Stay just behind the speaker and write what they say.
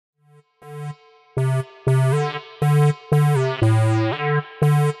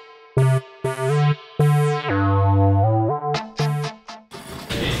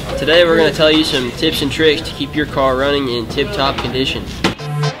Today we're going to tell you some tips and tricks to keep your car running in tip-top condition.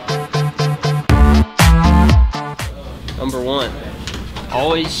 Number 1,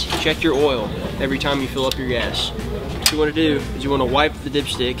 always check your oil every time you fill up your gas. What you want to do is you want to wipe the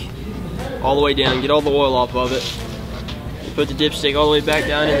dipstick all the way down, get all the oil off of it, put the dipstick all the way back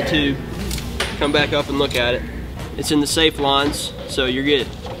down in the tube, come back up and look at it. It's in the safe lines, so you're good.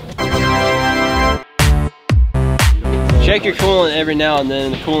 Check your coolant every now and then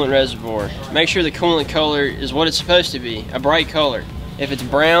in the coolant reservoir. Make sure the coolant color is what it's supposed to be, a bright color. If it's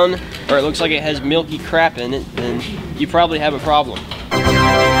brown or it looks like it has milky crap in it, then you probably have a problem.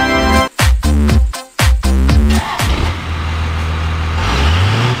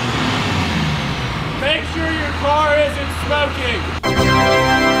 Make sure your car isn't smoking.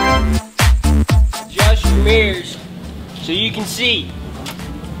 Adjust your mirrors so you can see.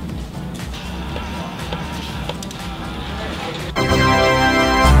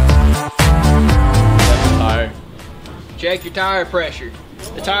 Check your tire pressure.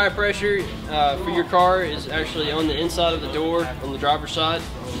 The tire pressure for your car is actually on the inside of the door on the driver's side.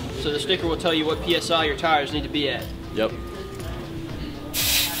 So the sticker will tell you what PSI your tires need to be at. Yep.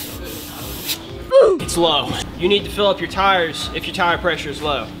 It's low. You need to fill up your tires if your tire pressure is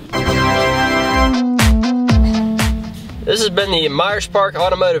low. This has been the Myers Park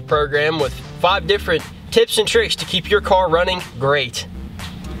Automotive Program with 5 different tips and tricks to keep your car running great.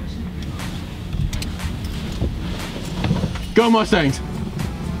 Go Mustangs!